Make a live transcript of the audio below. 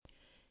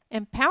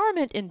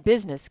Empowerment in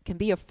business can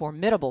be a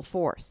formidable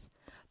force.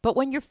 But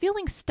when you're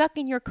feeling stuck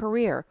in your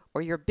career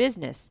or your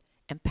business,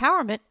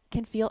 empowerment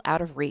can feel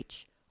out of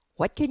reach.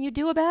 What can you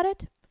do about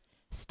it?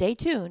 Stay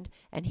tuned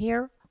and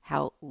hear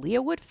how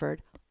Leah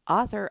Woodford,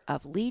 author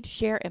of Lead,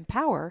 Share,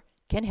 Empower,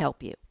 can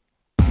help you.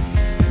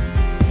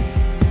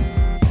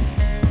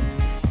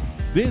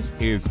 This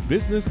is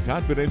Business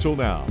Confidential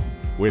Now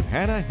with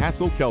Hannah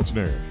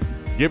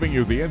Hassel-Kelchner, giving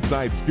you the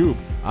inside scoop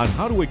on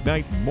how to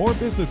ignite more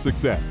business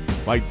success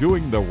by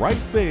doing the right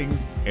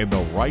things in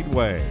the right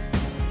way.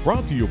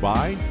 Brought to you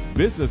by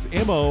Business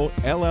MO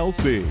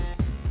LLC.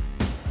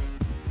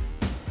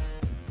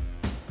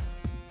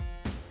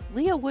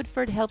 Leah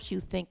Woodford helps you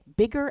think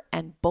bigger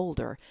and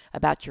bolder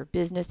about your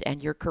business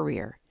and your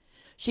career.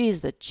 She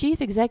is the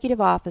Chief Executive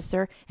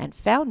Officer and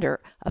founder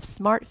of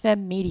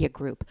SmartFem Media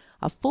Group,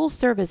 a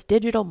full-service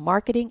digital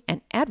marketing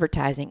and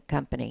advertising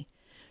company.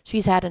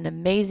 She's had an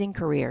amazing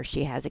career.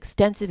 She has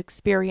extensive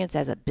experience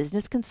as a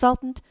business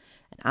consultant,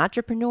 an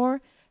entrepreneur,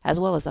 as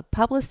well as a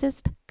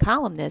publicist,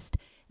 columnist,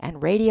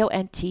 and radio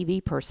and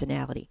TV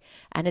personality.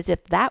 And as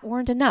if that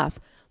weren't enough,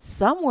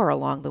 somewhere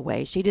along the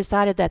way, she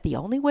decided that the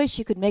only way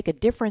she could make a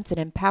difference and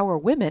empower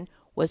women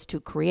was to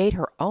create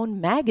her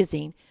own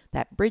magazine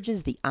that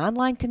bridges the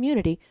online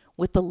community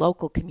with the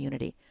local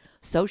community.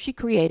 So she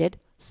created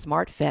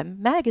SmartFem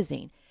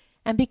Magazine.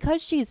 And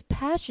because she's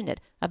passionate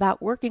about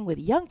working with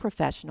young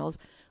professionals,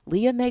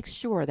 Leah makes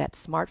sure that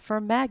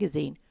SmartFem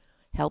Magazine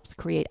helps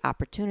create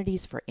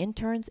opportunities for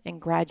interns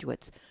and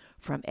graduates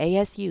from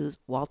ASU's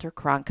Walter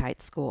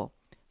Cronkite School.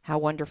 How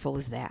wonderful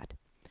is that?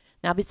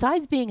 Now,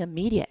 besides being a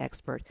media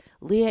expert,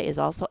 Leah is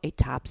also a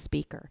top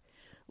speaker.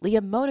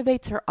 Leah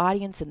motivates her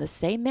audience in the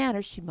same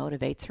manner she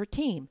motivates her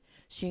team.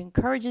 She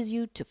encourages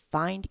you to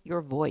find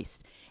your voice,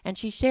 and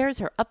she shares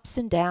her ups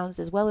and downs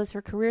as well as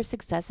her career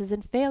successes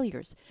and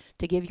failures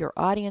to give your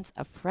audience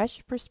a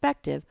fresh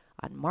perspective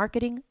on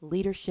marketing,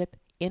 leadership,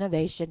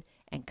 innovation,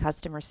 and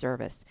customer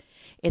service.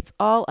 It's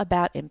all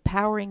about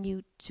empowering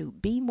you to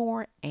be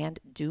more and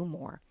do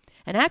more.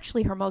 And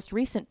actually, her most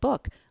recent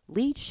book,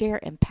 Lead, Share,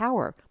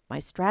 Empower, My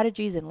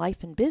Strategies in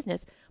Life and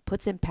Business,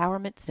 puts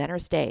empowerment center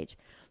stage.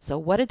 So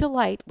what a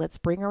delight. Let's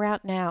bring her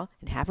out now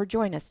and have her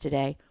join us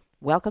today.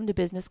 Welcome to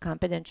Business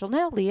Confidential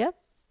now, Leah.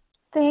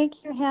 Thank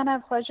you,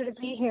 Hannah. Pleasure to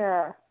be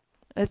here.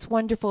 It's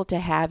wonderful to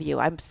have you.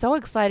 I'm so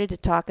excited to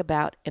talk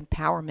about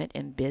empowerment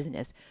in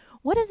business.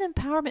 What does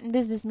empowerment in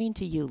business mean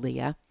to you,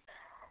 Leah?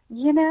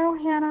 You know,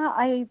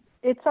 Hannah,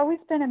 it's always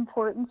been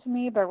important to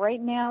me, but right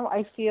now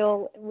I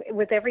feel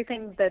with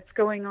everything that's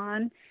going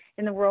on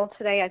in the world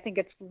today, I think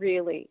it's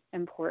really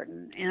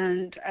important.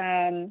 And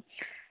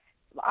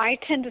I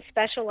tend to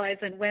specialize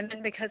in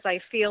women because I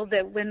feel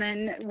that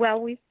women,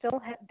 well, we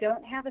still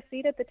don't have a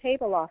seat at the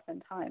table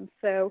oftentimes.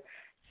 So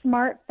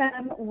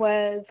SmartFem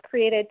was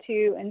created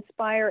to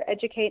inspire,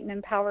 educate, and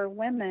empower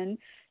women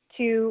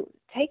to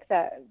take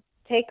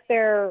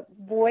their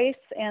voice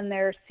and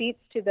their seats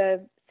to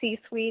the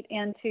C-suite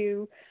and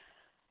to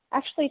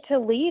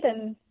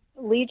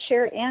lead,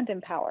 share, and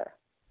empower.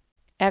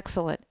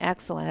 Excellent,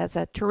 excellent. That's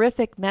a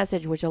terrific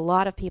message which a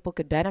lot of people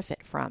could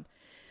benefit from.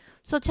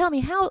 So tell me,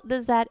 how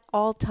does that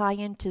all tie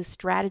into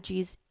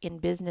strategies in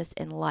business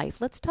and life?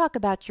 Let's talk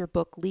about your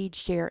book, Lead,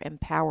 Share,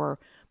 Empower,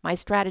 My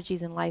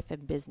Strategies in Life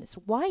and Business.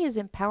 Why is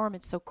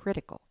empowerment so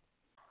critical?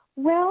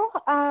 Well,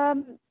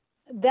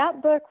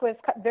 that book was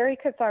very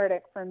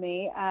cathartic for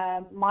me.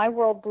 My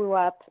world blew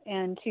up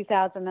in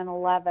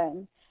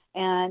 2011,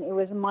 and it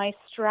was my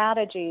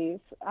strategies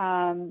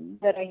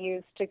that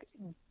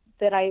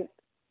I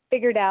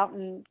figured out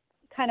and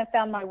kind of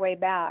found my way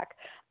back.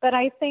 But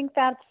I think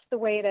that's the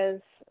way it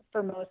is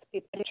for most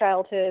people,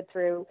 childhood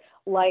through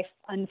life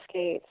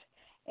unscathed.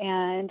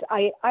 And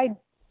I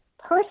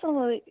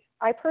personally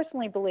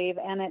believe,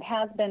 and it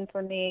has been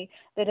for me,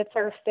 that it's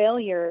our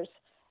failures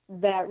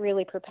that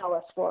really propel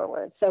us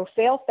forward. So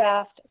fail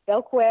fast,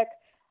 fail quick,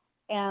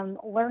 and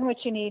learn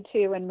what you need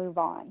to and move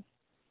on.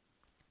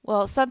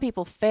 Well, some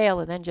people fail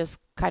and then just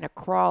kind of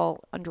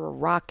crawl under a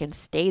rock and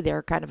stay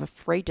there, kind of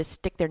afraid to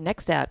stick their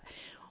necks out.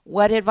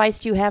 What advice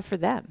do you have for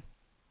them?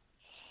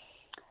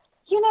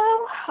 You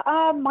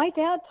know, my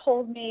dad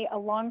told me a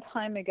long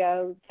time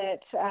ago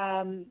that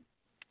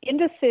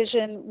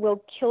indecision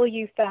will kill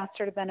you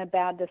faster than a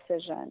bad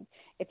decision.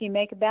 If you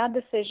make a bad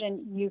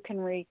decision, you can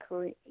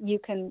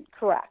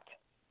correct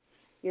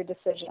your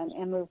decision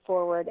and move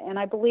forward. And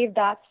I believe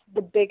that's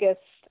the biggest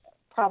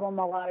problem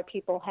a lot of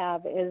people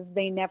have, is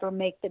they never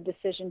make the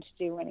decision to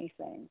do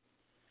anything.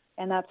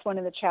 And that's one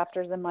of the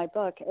chapters in my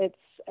book.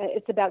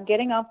 It's about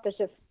getting off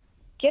the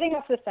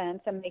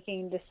fence and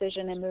making a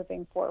decision and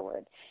moving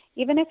forward.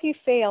 Even if you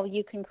fail,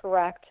 you can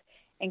correct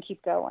and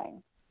keep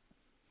going.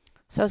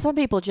 So some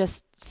people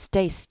just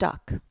stay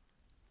stuck.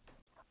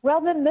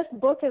 Well, then this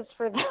book is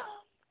for them,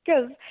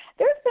 because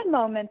there's been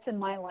moments in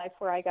my life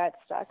where I got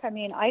stuck. I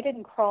mean, I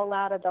didn't crawl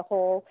out of the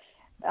hole,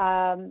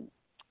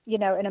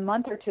 in a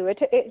month or two.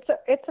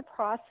 It's a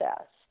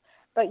process,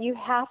 but you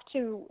have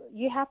to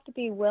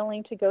be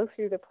willing to go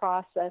through the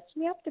process.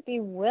 You have to be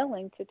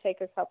willing to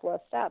take a couple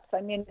of steps.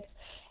 I mean,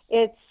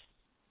 it's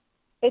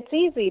It's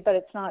easy, but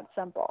it's not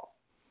simple.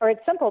 Or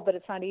it's simple, but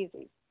it's not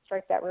easy.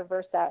 Strike that,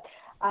 reverse that.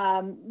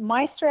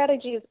 My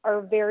strategies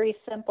are very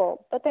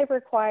simple, but they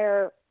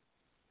require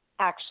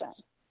action.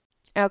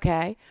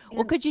 Okay.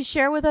 Well, And could you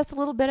share with us a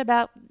little bit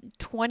about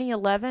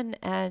 2011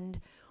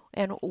 and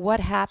what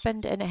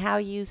happened and how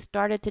you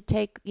started to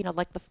take,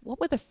 like what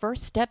were the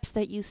first steps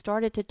that you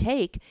started to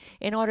take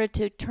in order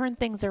to turn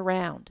things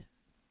around?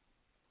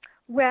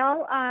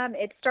 Well,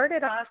 it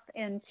started off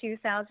in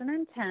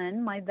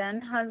 2010. My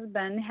then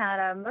husband had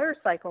a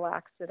motorcycle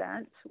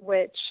accident,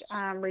 which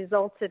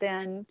resulted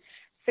in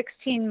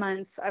 16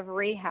 months of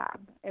rehab.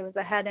 It was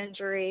a head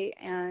injury,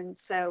 and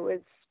so it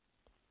was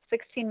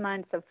 16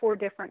 months of 4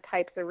 different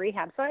types of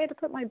rehab. So I had to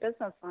put my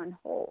business on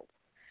hold.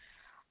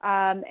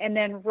 And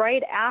then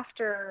right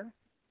after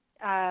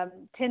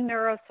 10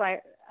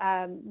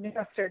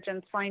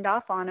 neurosurgeons signed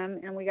off on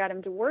him and we got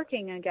him to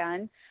working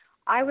again,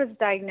 I was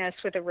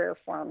diagnosed with a rare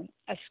form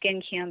of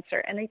skin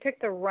cancer, and they took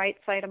the right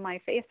side of my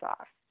face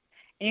off.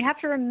 And you have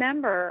to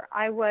remember,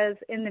 I was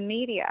in the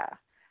media,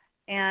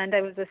 and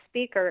I was a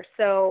speaker,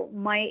 so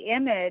my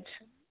image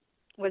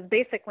was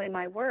basically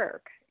my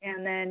work.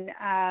 And then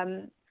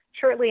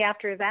shortly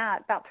after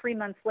that, about 3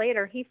 months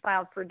later, he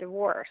filed for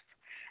divorce.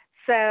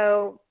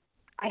 So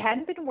I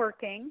hadn't been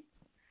working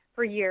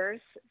for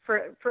years,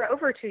 for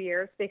over 2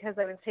 years, because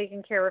I was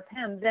taking care of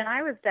him. Then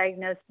I was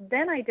diagnosed.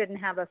 Then I didn't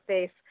have a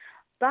face.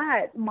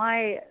 But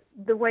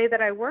the way that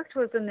I worked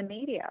was in the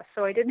media,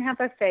 so I didn't have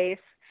a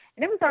face,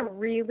 and it was a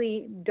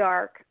really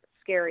dark,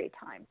 scary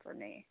time for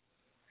me.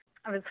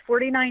 I was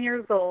 49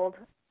 years old.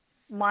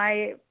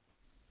 My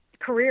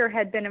career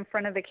had been in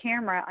front of the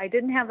camera. I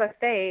didn't have a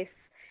face,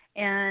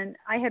 and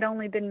I had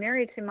only been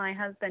married to my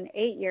husband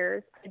 8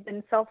 years. I'd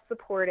been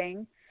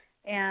self-supporting,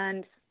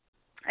 and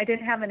I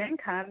didn't have an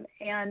income.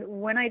 And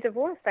when I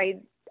divorced,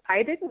 I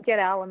didn't get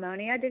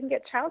alimony. I didn't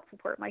get child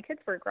support. My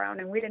kids were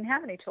grown, and we didn't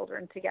have any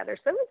children together.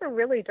 So it was a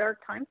really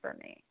dark time for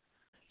me.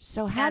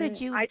 So how And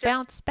did you I just,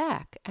 bounce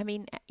back? I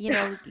mean,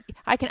 I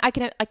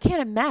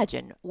can't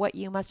imagine what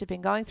you must have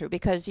been going through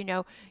because,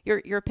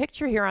 your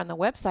picture here on the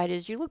website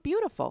is you look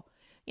beautiful.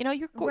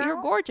 You're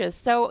well, gorgeous.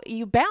 So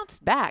you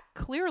bounced back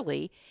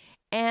clearly,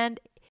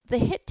 and the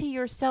hit to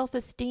your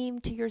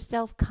self-esteem, to your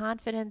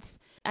self-confidence,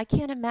 I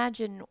can't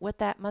imagine what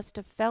that must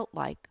have felt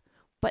like.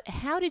 But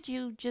how did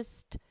you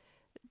just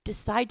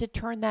decide to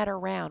turn that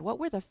around? What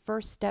were the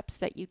first steps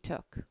that you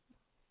took?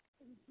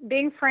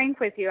 being frank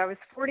with you, I was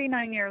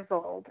 49 years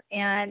old,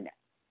 and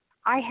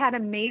I had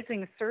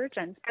amazing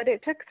surgeons, but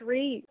it took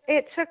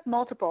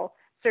multiple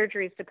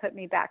surgeries to put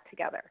me back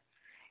together.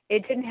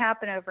 It didn't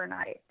happen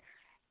overnight.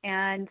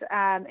 And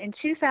in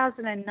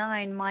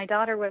 2009, my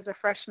daughter was a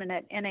freshman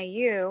at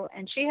NAU,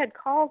 and she had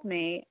called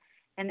me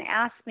and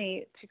asked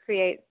me to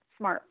create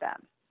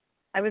SmartFem.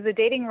 I was a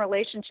dating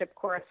relationship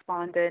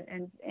correspondent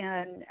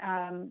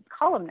and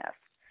columnist.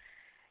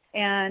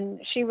 And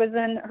she was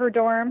in her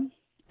dorm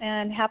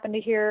and happened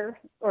to hear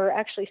or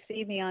actually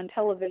see me on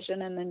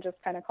television and then just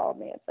kind of called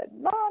me and said,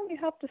 Mom, you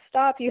have to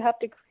stop. You have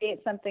to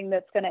create something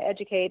that's going to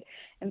educate,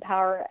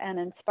 empower, and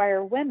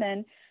inspire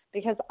women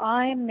because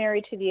I'm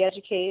married to the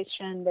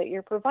education that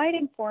you're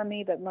providing for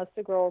me, but most of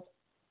the girls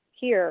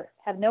here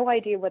have no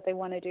idea what they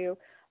want to do,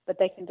 but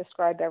they can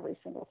describe every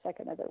single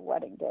second of their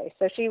wedding day.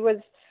 So she was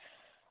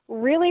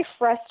really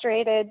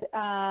frustrated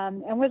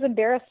and was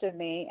embarrassed of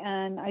me.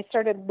 And I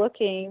started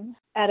looking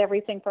at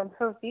everything from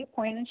her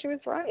viewpoint, and she was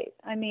right.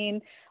 I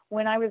mean,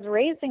 when I was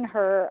raising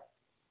her,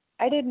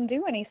 I didn't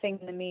do anything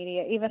in the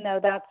media, even though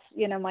that's,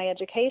 my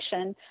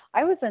education.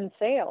 I was in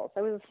sales.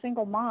 I was a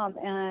single mom,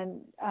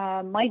 and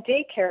my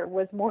daycare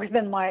was more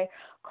than my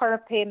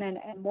car payment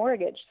and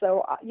mortgage.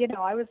 So,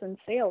 I was in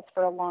sales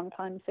for a long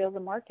time, sales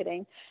and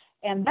marketing.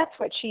 And that's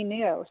what she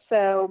knew.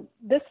 So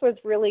this was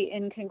really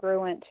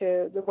incongruent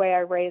to the way I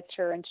raised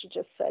her. And she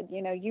just said,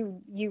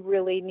 you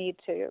really need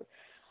to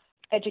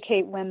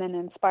educate women,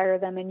 inspire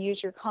them, and use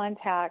your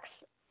contacts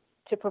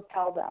to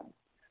propel them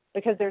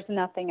because there's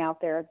nothing out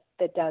there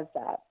that does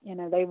that.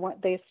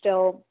 They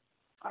still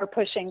are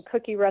pushing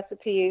cookie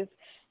recipes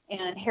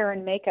and hair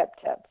and makeup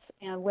tips,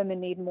 and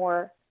women need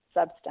more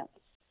substance.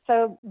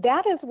 So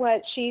that is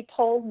what she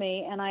told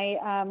me, and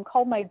I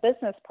called my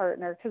business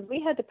partner because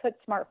we had to put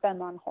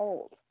SmartFem on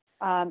hold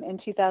in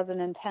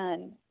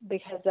 2010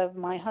 because of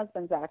my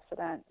husband's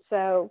accident.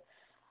 So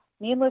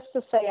needless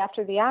to say,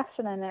 after the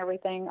accident and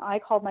everything, I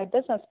called my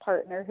business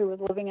partner who was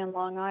living in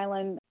Long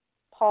Island,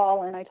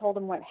 Paul, and I told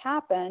him what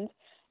happened,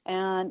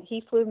 and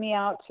he flew me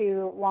out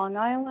to Long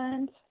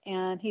Island,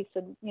 and he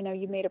said,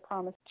 you made a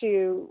promise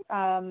to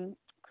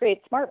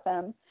create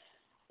SmartFem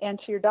and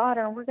to your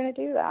daughter, and we're going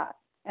to do that.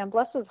 And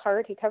bless his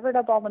heart, he covered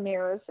up all the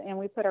mirrors, and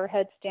we put our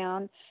heads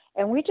down,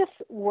 and we just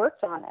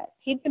worked on it.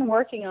 He'd been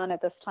working on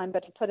it this time,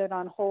 but he put it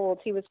on hold.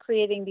 He was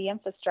creating the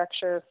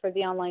infrastructure for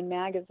the online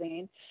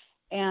magazine,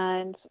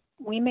 and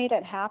we made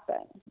it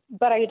happen.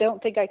 But I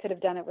don't think I could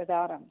have done it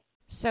without him.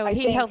 So I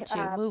he think helped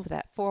you move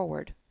that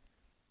forward.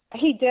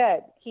 he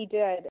did. He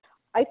did.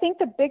 I think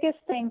the biggest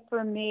thing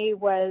for me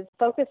was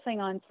focusing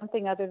on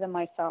something other than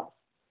myself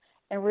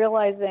and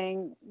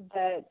realizing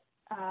that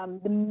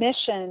the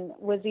mission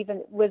was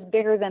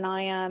bigger than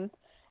I am.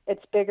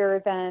 It's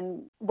bigger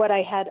than what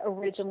I had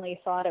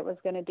originally thought it was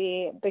going to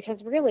be, because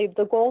really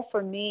the goal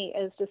for me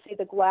is to see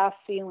the glass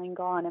ceiling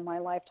gone in my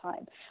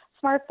lifetime.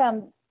 Smart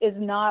Femme is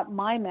not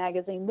my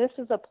magazine. This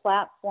is a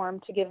platform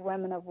to give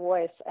women a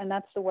voice, and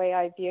that's the way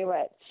I view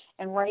it.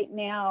 And right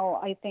now,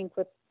 I think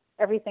with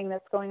everything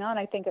that's going on,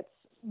 I think it's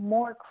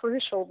more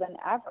crucial than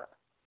ever.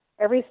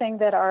 Everything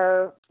that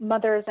our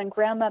mothers and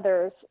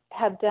grandmothers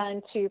have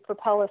done to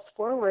propel us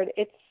forward,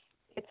 it's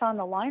on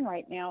the line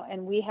right now,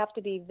 and we have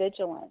to be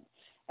vigilant.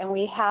 And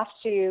we have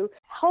to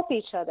help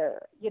each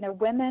other. You know,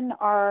 women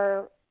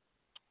are,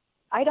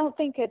 I don't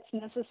think it's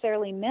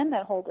necessarily men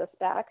that hold us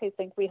back. I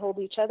think we hold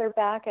each other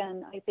back,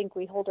 and I think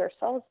we hold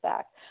ourselves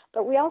back.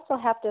 But we also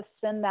have to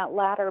send that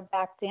ladder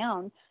back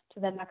down to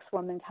the next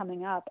woman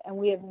coming up, and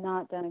we have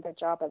not done a good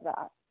job of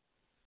that.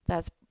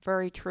 That's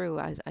very true.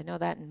 I know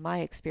that in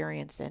my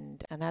experience,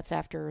 and that's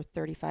after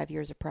 35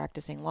 years of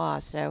practicing law.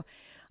 So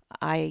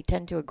I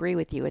tend to agree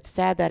with you. It's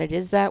sad that it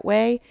is that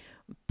way,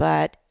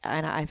 but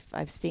and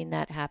I've seen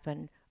that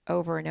happen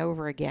over and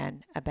over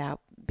again about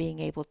being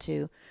able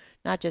to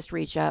not just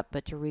reach up,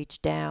 but to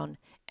reach down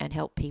and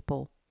help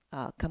people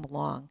come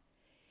along.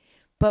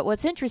 But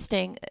what's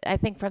interesting, I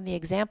think, from the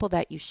example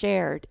that you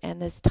shared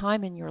and this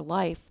time in your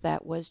life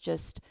that was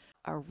just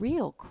a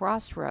real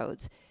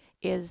crossroads,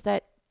 is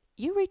that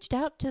you reached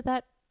out to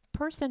that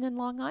person in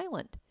Long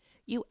Island.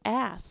 You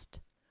asked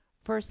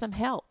for some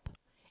help.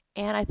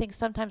 And I think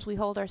sometimes we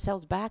hold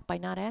ourselves back by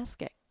not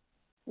asking.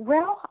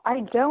 Well, I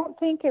don't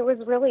think it was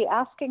really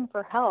asking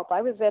for help.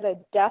 I was at a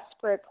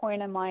desperate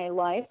point in my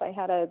life. I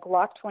had a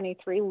Glock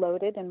 23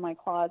 loaded in my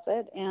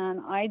closet, and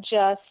I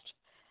just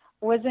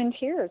was in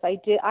tears.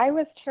 I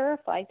was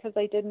terrified because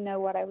I didn't know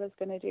what I was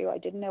going to do. I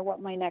didn't know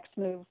what my next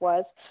move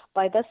was.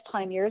 By this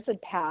time, years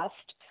had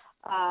passed.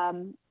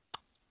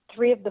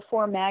 3 of the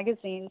 4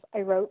 magazines I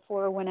wrote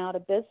for went out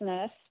of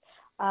business.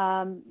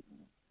 The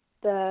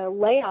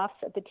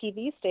layoffs at the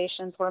TV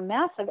stations were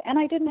massive, and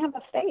I didn't have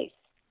a face.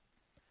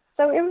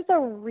 So it was a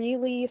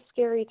really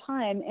scary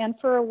time. And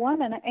for a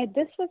woman,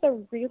 this was a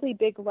really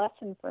big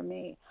lesson for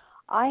me.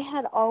 I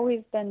had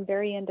always been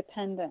very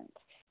independent.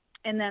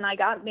 And then I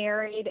got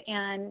married,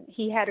 and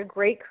he had a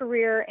great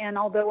career. And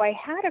although I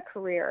had a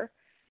career,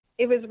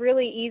 it was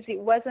really easy. It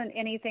wasn't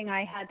anything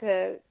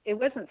it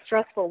wasn't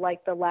stressful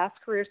like the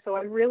last career. So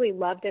I really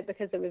loved it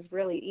because it was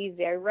really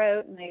easy. I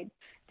wrote and I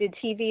did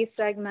TV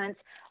segments,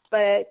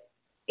 but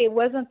it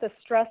wasn't the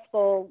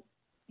stressful,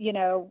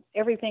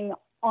 everything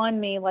on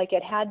me like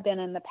it had been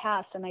in the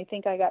past. And I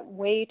think I got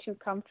way too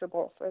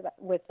comfortable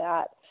with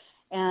that.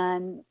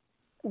 And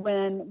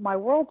when my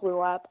world blew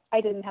up,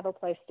 I didn't have a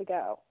place to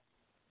go.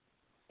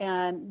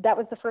 And that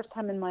was the first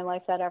time in my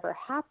life that ever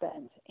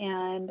happened.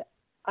 And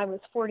I was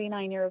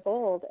 49 years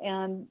old,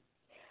 and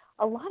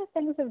a lot of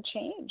things have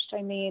changed.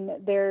 I mean,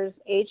 there's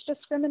age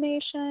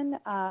discrimination.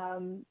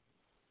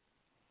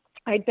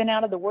 I'd been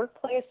out of the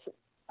workplace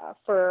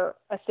for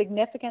a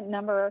significant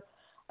number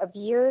of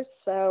years,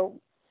 so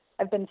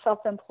I've been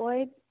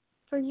self-employed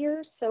for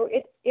years. So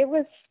it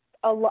was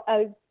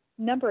a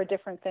number of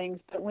different things.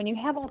 But when you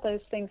have all those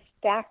things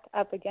stacked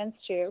up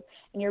against you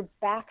and your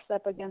back's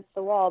up against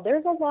the wall,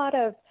 there's a lot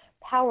of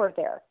power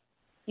there.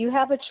 You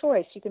have a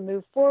choice. You can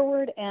move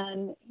forward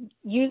and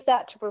use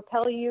that to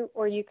propel you,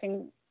 or you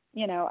can,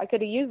 I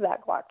could have used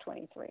that Glock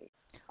 23.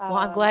 Well,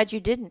 I'm glad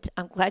you didn't.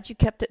 I'm glad you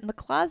kept it in the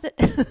closet.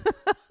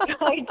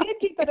 I did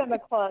keep it in the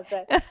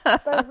closet,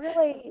 but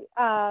really,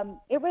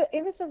 it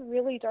was a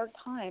really dark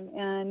time.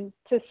 And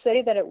to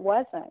say that it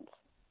wasn't,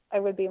 I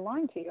would be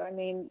lying to you. I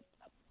mean,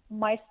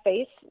 my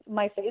face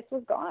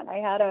was gone. I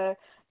had a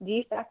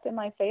defect in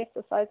my face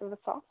the size of a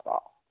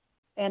softball,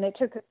 and it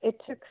took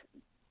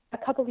a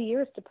couple of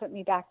years to put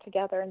me back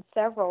together and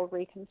several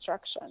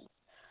reconstructions.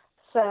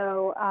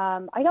 So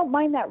I don't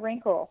mind that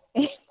wrinkle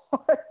anymore.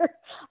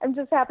 I'm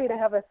just happy to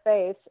have a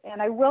face.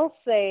 And I will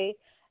say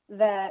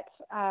that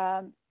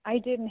I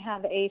didn't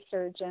have a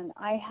surgeon.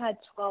 I had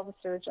 12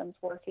 surgeons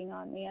working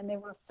on me, and they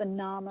were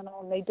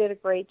phenomenal, and they did a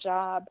great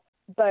job.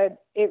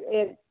 But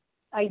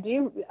I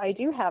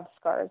do have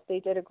scars. They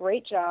did a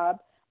great job,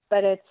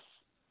 but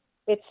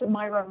it's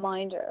my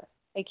reminder.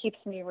 It keeps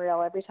me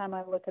real every time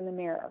I look in the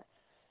mirror.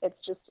 It's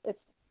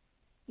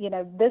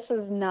this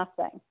is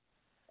nothing.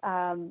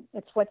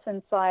 It's what's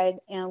inside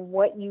and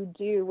what you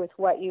do with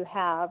what you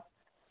have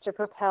to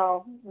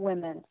propel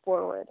women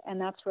forward. And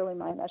that's really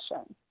my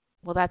mission.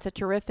 Well, that's a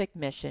terrific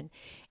mission.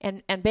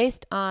 And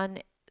based on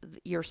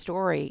your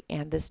story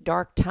and this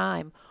dark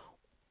time,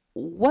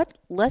 what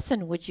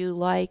lesson would you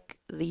like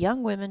the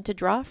young women to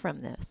draw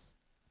from this?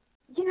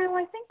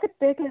 I think the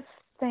biggest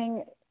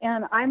thing,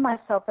 and I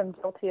myself am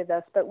guilty of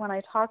this, but when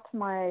I talk to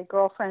my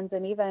girlfriends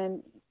and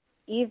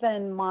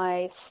even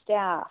my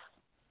staff,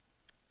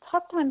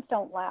 tough times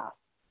don't last.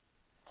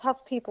 Tough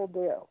people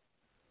do.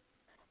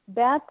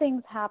 Bad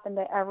things happen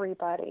to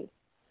everybody,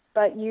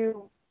 but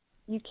you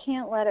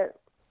can't let it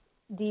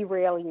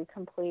derail you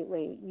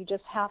completely. You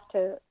just have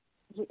to,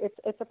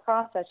 it's a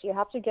process. You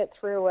have to get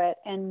through it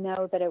and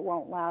know that it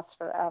won't last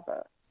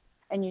forever.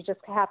 and you just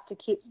have to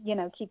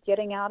keep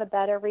getting out of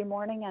bed every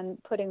morning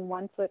and putting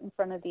one foot in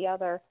front of the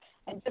other,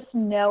 and just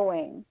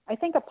knowing. I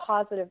think a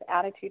positive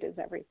attitude is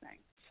everything.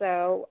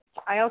 So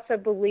I also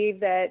believe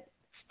that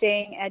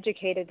staying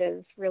educated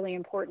is really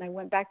important. I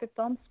went back to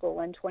film school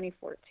in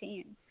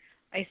 2014.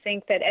 I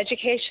think that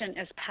education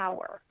is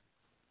power.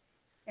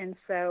 And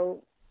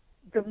so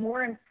the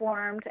more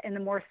informed and the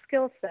more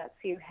skill sets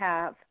you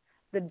have,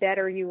 the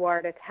better you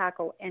are to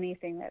tackle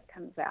anything that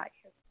comes at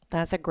you.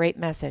 That's a great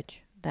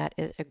message. That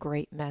is a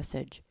great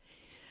message.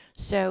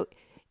 So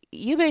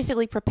you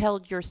basically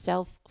propelled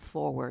yourself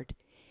forward,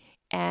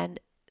 and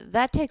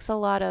that takes a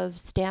lot of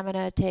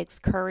stamina. It takes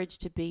courage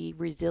to be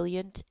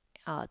resilient,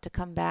 to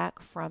come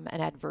back from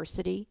an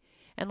adversity.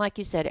 And like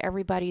you said,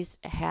 everybody's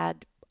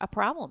had a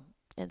problem,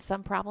 and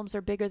some problems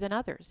are bigger than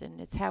others, and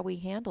it's how we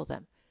handle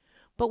them.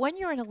 But when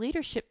you're in a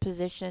leadership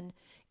position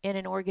in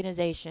an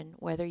organization,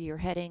 whether you're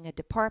heading a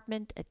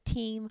department, a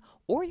team,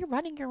 or you're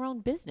running your own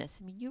business,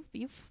 I mean,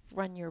 you've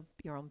run your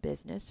own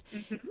business.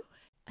 Mm-hmm.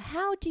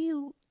 How do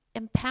you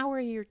empower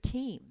your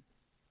team?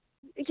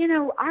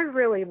 I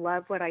really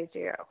love what I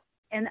do.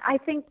 And I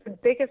think the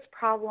biggest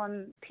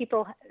problem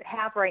people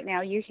have right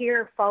now, you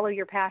hear follow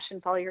your passion,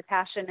 follow your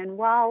passion. And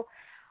while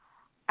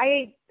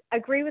I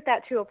agree with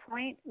that to a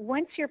point,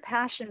 once your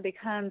passion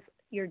becomes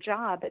your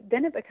job,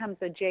 then it becomes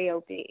a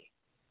job.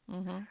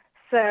 Mm-hmm.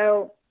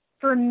 So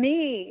for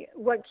me,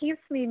 what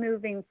keeps me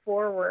moving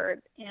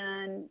forward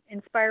and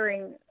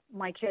inspiring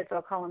my kids,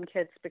 I'll call them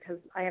kids because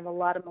I have a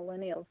lot of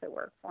millennials that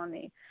work for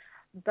me,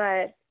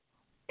 but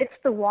it's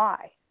the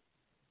why.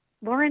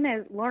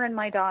 Lauren,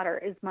 my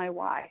daughter, is my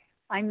why.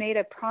 I made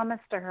a promise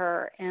to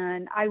her,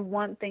 and I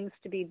want things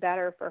to be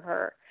better for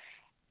her.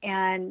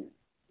 And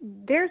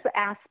there's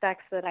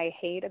aspects that I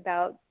hate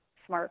about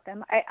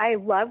SmartFem. I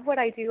love what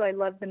I do. I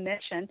love the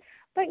mission.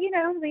 But,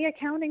 the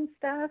accounting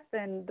stuff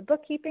and the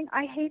bookkeeping,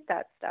 I hate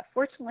that stuff.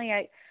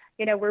 Fortunately,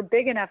 we're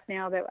big enough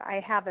now that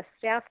I have a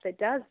staff that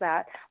does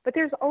that. But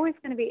there's always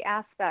going to be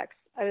aspects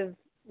of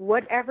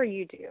whatever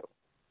you do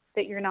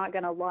that you're not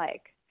going to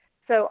like.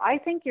 So I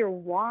think your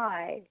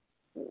why,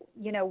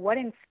 what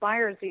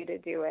inspires you to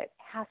do it,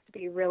 has to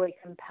be really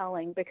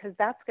compelling, because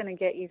that's going to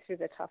get you through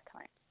the tough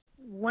times.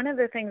 One of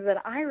the things that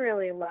I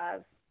really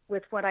love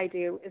with what I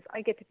do is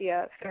I get to be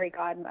a fairy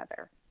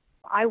godmother.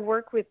 I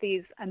work with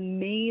these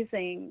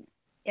amazing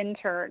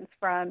interns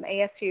from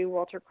ASU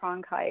Walter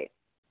Cronkite.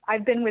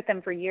 I've been with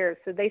them for years,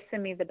 so they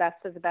send me the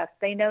best of the best.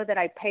 They know that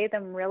I pay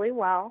them really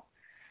well,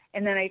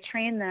 and then I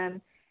train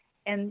them,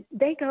 and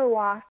they go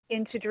off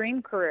into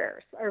dream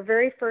careers. Our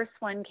very first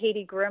one,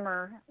 Katie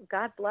Grimmer,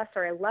 God bless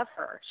her, I love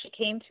her. She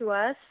came to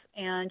us,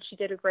 and she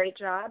did a great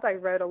job. I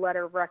wrote a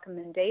letter of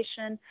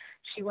recommendation.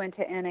 She went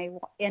to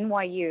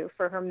NYU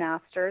for her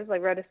master's. I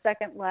wrote a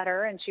second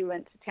letter, and she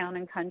went to Town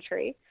and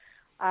Country.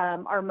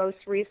 Our most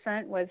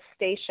recent was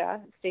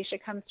Stacia. Stacia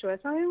comes to us,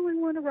 I only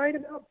want to write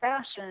about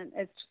fashion.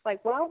 It's just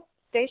like, well,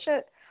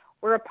 Stacia,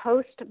 we're a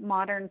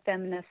postmodern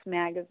feminist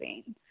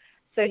magazine.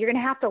 So you're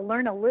going to have to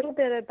learn a little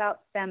bit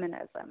about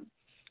feminism.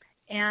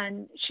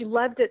 And she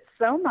loved it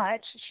so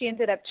much, she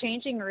ended up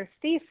changing her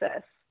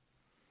thesis.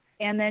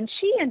 And then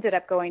she ended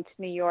up going to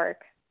New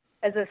York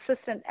as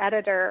assistant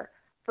editor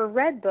for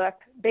Redbook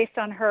based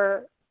on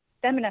her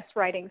feminist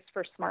writings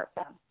for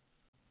SmartFem.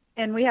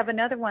 And we have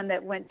another one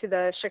that went to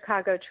the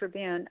Chicago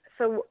Tribune.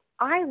 So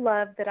I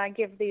love that I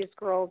give these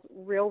girls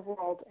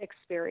real-world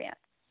experience.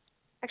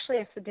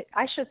 Actually,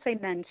 I should say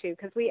men, too,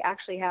 because we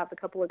actually have a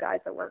couple of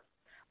guys that work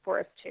for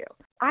us, too.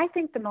 I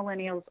think the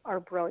millennials are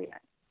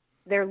brilliant.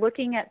 They're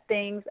looking at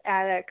things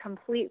at a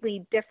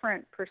completely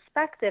different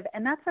perspective,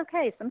 and that's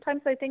okay.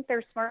 Sometimes I think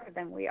they're smarter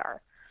than we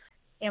are.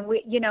 And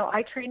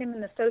I train them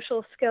in the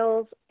social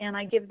skills, and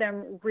I give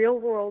them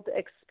real-world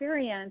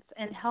experience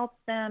and help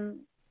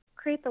them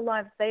create the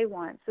lives they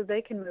want so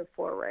they can move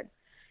forward.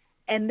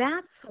 And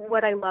that's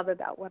what I love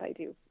about what I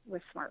do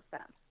with SmartFem,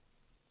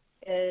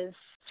 is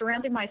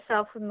surrounding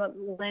myself with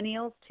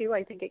millennials, too.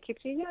 I think it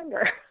keeps you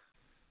younger.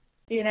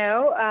 When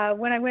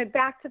I went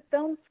back to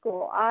film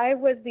school, I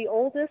was the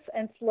oldest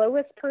and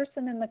slowest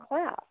person in the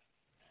class.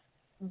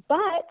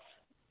 But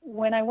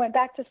when I went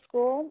back to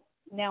school,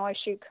 now I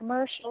shoot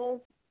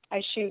commercials,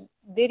 I shoot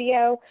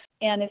video,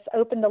 and it's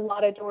opened a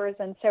lot of doors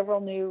and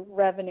several new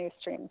revenue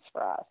streams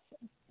for us.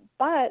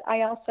 But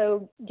I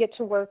also get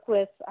to work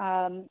with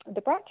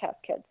the broadcast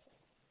kids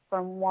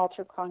from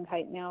Walter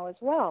Cronkite now as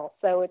well.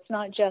 So it's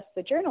not just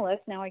the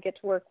journalists. Now I get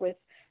to work with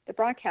the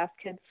broadcast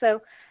kids.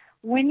 So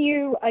when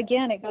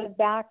it goes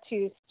back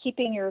to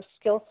keeping your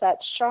skill set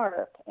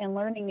sharp and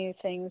learning new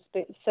things,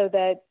 so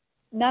that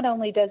not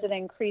only does it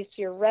increase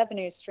your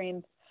revenue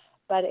stream,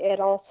 but it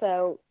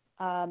also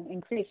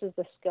increases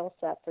the skill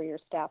set for your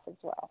staff as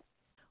well.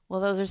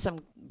 Well, those are some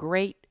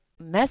great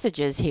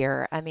messages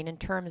here. I mean, in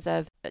terms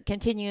of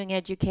continuing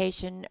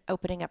education,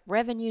 opening up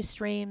revenue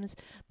streams,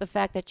 the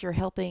fact that you're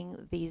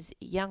helping these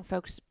young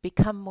folks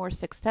become more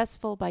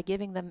successful by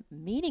giving them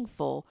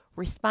meaningful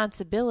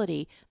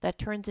responsibility that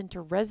turns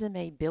into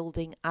resume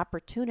building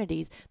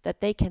opportunities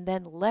that they can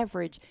then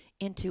leverage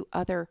into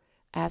other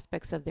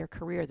aspects of their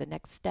career, the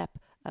next step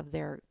of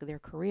their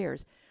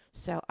careers.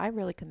 So I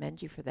really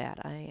commend you for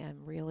that.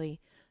 I'm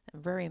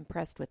very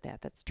impressed with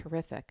that. That's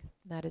terrific.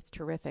 That is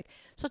terrific.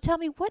 So tell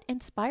me, what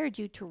inspired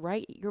you to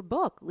write your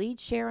book, Lead,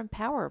 Share,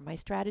 Empower: My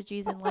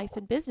Strategies in Life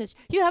and Business?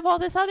 You have all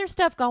this other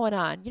stuff going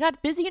on. You're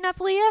not busy enough,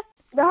 Leah?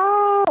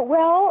 Oh,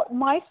 well,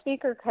 my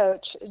speaker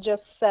coach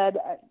just said,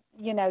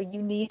 you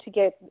need to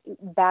get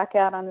back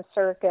out on the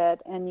circuit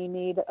and you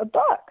need a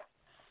book.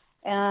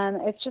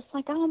 And it's just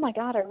like, oh my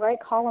God, I write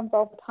columns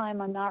all the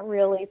time. I'm not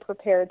really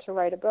prepared to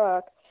write a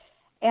book.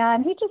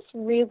 And he just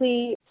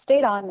really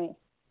stayed on me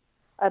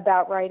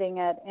about writing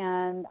it.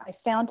 And I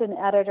found an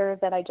editor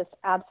that I just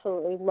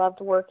absolutely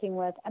loved working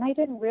with. And I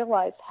didn't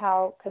realize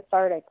how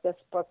cathartic this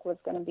book was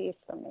going to be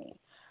for me.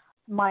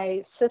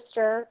 My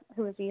sister,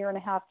 who was a year and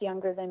a half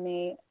younger than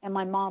me, and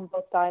my mom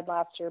both died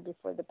last year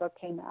before the book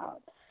came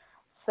out.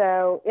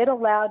 So it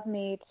allowed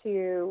me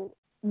to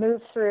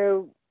move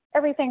through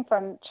everything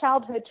from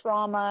childhood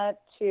trauma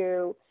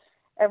to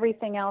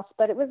everything else.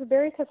 But it was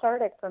very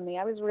cathartic for me.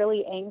 I was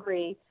really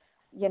angry,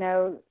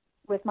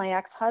 with my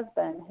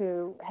ex-husband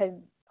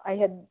I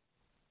had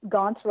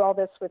gone through all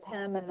this with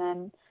him, and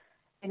then,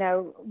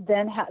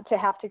 to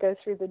have to go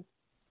through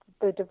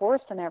the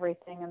divorce and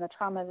everything and the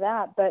trauma of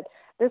that. But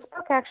this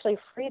book actually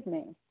freed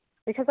me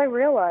because I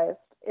realized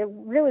it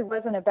really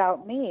wasn't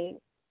about me.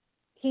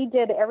 He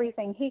did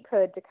everything he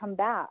could to come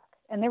back,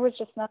 and there was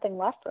just nothing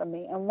left for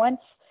me. And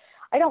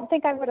I don't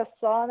think I would have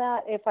saw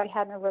that if I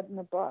hadn't written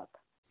the book.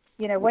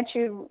 Once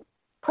you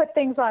put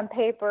things on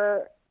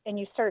paper and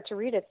you start to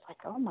read it, it's like,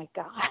 oh my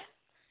God,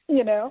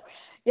 you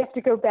have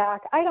to go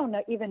back. I don't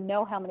even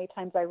know how many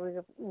times I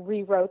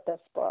rewrote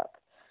this book,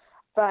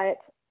 but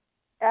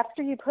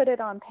after you put it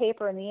on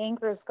paper and the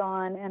anger is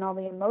gone and all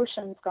the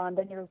emotions gone,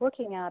 then you're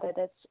looking at it.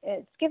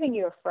 It's giving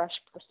you a fresh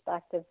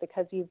perspective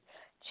because you've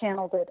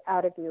channeled it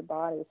out of your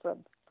body, for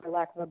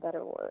lack of a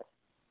better word.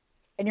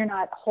 And you're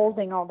not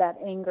holding all that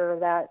anger,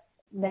 that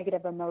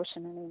negative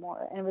emotion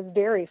anymore. And it was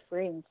very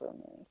freeing for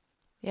me.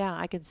 Yeah,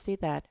 I can see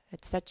that.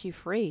 It sets you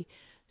free.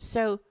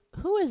 So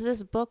who is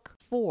this book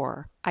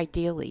for,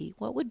 ideally?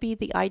 What would be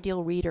the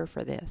ideal reader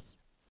for this?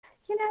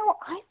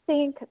 I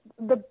think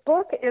the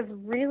book is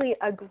really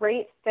a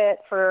great fit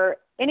for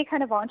any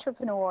kind of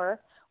entrepreneur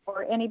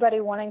or anybody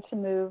wanting to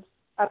move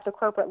up the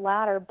corporate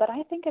ladder, but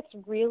I think it's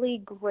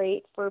really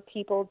great for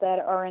people that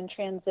are in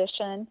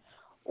transition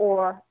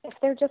or if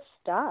they're just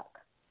stuck.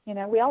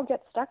 We all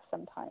get stuck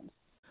sometimes.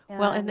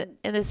 Well,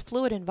 in this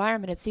fluid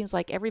environment, it seems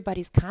like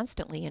everybody's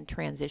constantly in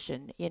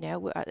transition.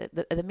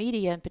 The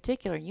media in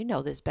particular, you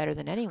know this better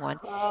than anyone,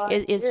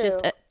 is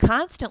just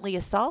constantly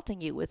assaulting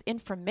you with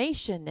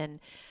information, and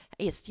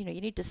you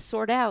need to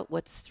sort out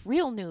what's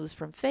real news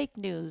from fake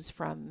news,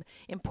 from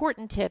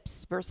important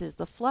tips versus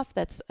the fluff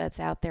that's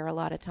out there a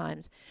lot of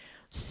times.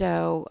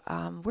 So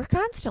we're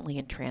constantly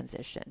in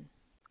transition.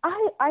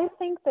 I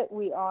think that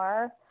we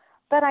are,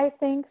 but I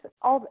think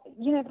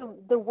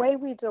the way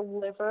we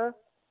deliver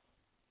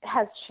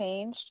has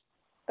changed,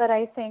 but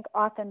I think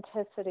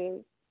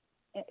authenticity,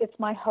 it's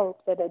my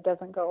hope that it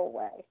doesn't go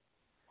away.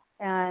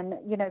 And,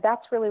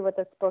 that's really what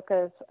this book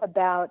is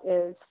about,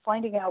 is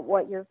finding out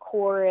what your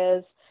core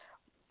is,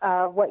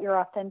 what your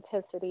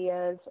authenticity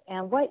is,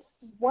 and what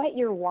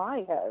your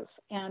why is,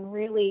 and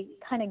really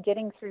kind of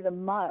getting through the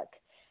muck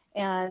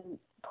and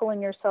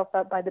pulling yourself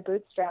up by the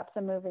bootstraps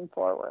and moving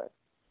forward.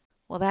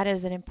 Well, that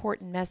is an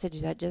important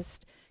message that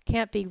just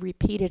can't be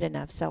repeated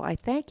enough. So I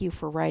thank you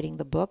for writing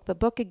the book. The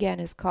book,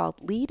 again, is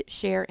called Lead,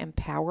 Share,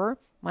 Empower: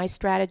 My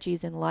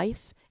Strategies in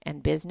Life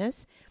and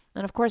Business.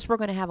 And of course, we're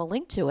going to have a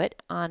link to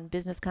it on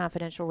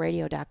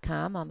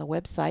businessconfidentialradio.com on the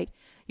website,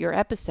 your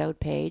episode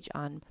page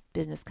on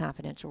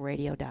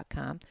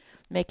businessconfidentialradio.com.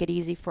 Make it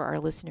easy for our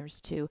listeners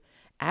to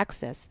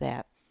access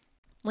that.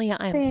 Leah,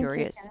 I'm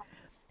curious.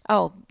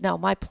 Oh, no,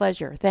 my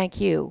pleasure.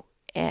 Thank you.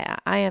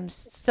 I am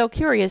so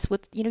curious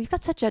you've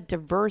got such a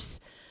diverse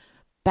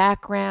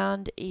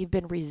background. You've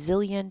been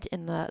resilient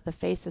in the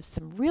face of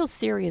some real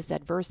serious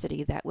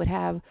adversity that would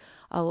have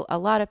a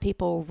lot of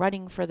people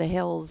running for the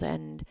hills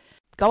and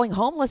going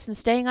homeless and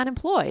staying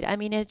unemployed. I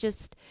mean, it's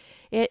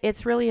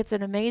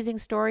an amazing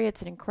story.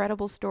 It's an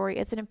incredible story.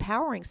 It's an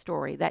empowering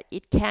story that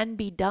it can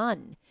be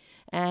done.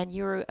 And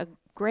you're a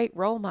great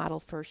role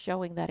model for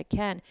showing that it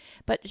can.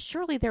 But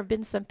surely there have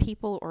been some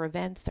people or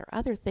events or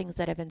other things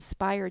that have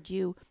inspired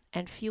you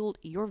and fueled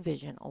your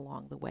vision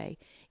along the way.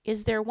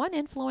 Is there one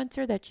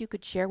influencer that you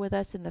could share with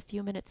us in the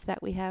few minutes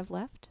that we have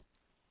left?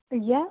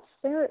 Yes,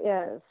 there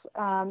is.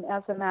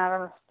 As a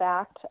matter of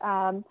fact,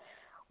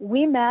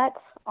 we met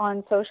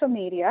on social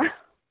media.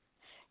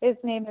 His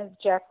name is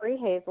Jeffrey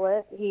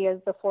Hazlett. He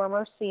is the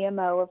former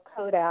CMO of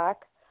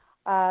Kodak.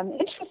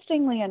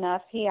 Interestingly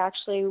enough, he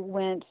actually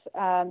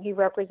he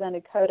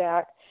represented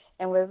Kodak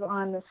and was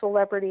on the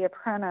Celebrity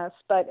Apprentice,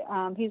 but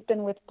he's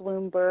been with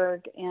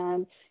Bloomberg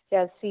and he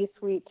has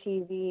C-Suite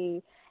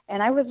TV.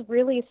 And I was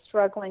really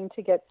struggling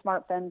to get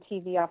SmartFem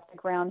TV off the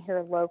ground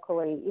here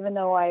locally, even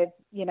though I,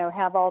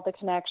 have all the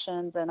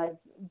connections and I've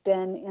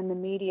been in the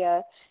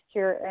media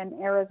here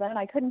in Arizona.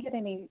 I couldn't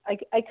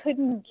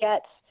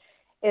get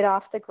it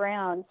off the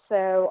ground.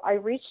 So I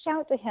reached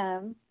out to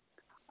him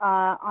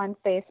on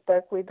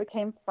Facebook. We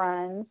became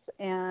friends,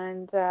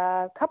 and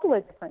a couple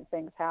of different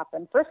things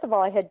happened. First of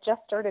all, I had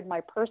just started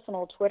my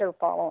personal Twitter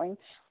following.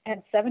 I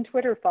had 7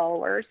 Twitter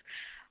followers.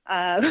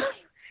 And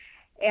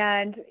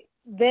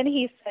then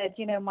he said,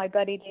 my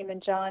buddy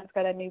Damon John's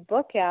got a new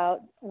book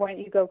out. Why don't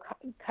you go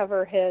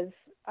cover his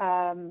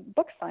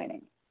book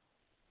signing?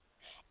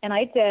 And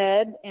I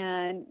did,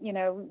 and,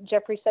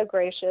 Jeffrey's so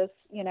gracious,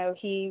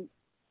 he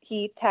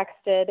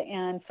texted,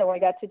 and so I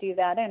got to do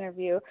that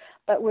interview.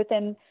 But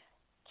within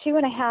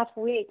 2.5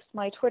 weeks,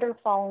 my Twitter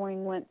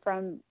following went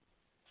from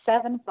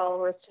 7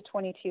 followers to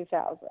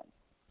 22,000.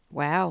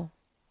 Wow.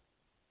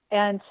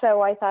 And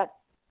so I thought,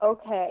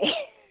 okay,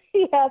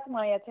 he has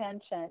my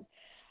attention.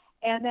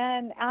 And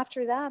then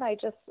after that, I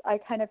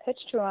kind of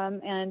pitched to him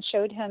and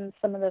showed him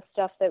some of the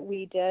stuff that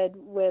we did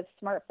with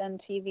SmartFem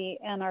TV,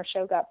 and our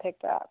show got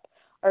picked up.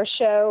 Our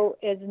show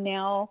is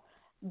now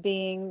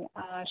being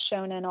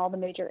shown in all the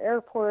major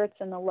airports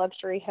and the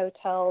luxury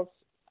hotels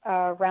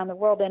around the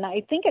world. And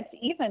I think it's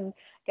even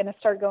going to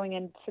start going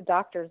into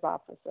doctors'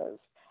 offices.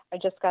 I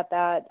just got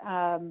that.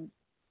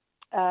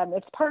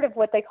 It's part of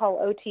what they call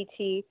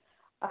OTT,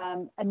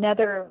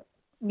 another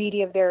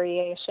media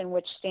variation,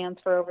 which stands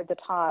for over the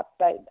top.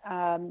 But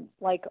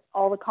like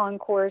all the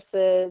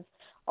concourses,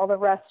 all the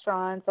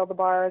restaurants, all the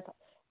bars,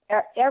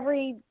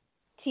 every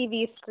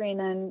TV screen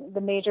in the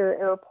major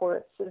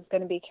airports is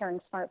going to be carrying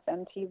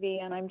SmartFem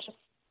TV, and I'm just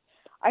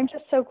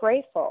so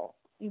grateful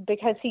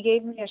because he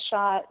gave me a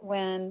shot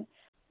when,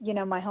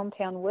 my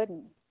hometown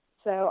wouldn't.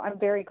 So I'm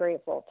very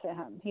grateful to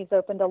him. He's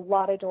opened a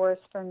lot of doors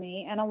for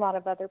me and a lot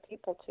of other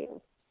people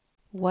too.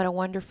 What a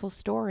wonderful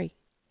story.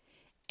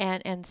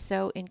 And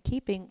so in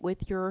keeping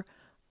with your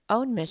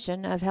own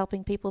mission of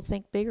helping people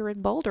think bigger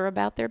and bolder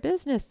about their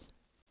business.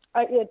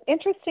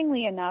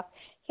 Interestingly enough,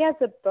 he has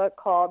a book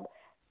called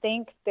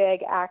Think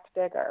Big, Act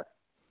Bigger.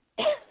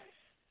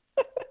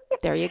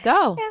 There you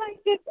go. And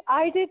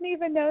I didn't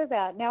even know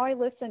that. Now I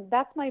listen.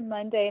 That's my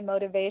Monday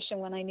motivation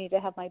when I need to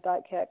have my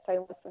butt kicked. I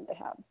listen to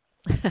him.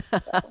 So.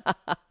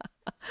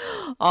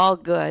 All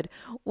good.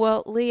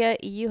 Well, Leah,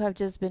 you have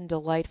just been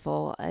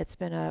delightful. It's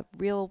been a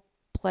real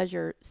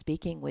pleasure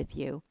speaking with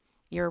you.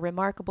 You're a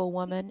remarkable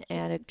woman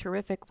and a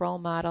terrific role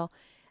model,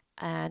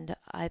 and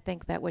I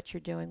think that what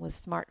you're doing with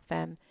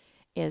SmartFem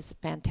is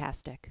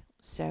fantastic.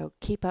 So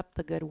keep up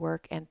the good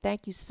work, and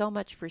thank you so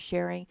much for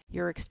sharing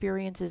your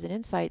experiences and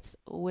insights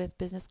with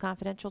Business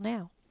Confidential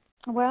now.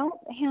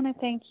 Well, Hannah,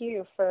 thank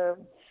you for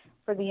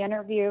the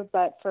interview,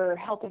 but for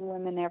helping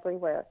women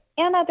everywhere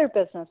and other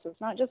businesses,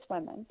 not just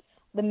women,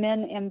 the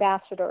men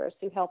ambassadors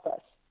who help us.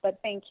 But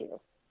thank you.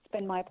 It's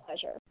been my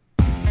pleasure.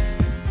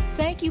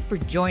 Thank you for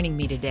joining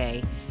me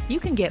today. You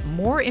can get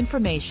more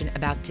information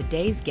about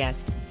today's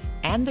guest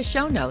and the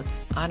show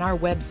notes on our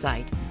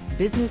website,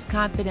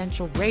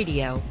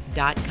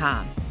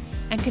 businessconfidentialradio.com,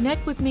 and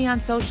connect with me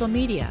on social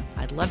media.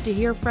 I'd love to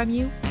hear from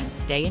you and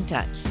stay in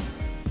touch.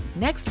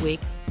 Next week,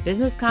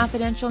 Business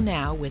Confidential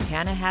Now with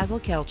Hannah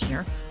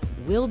Hasel-Kelchner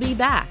will be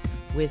back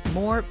with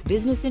more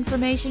business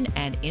information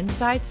and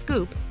inside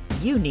scoop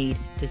you need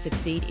to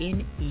succeed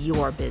in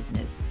your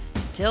business.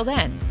 Till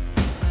then,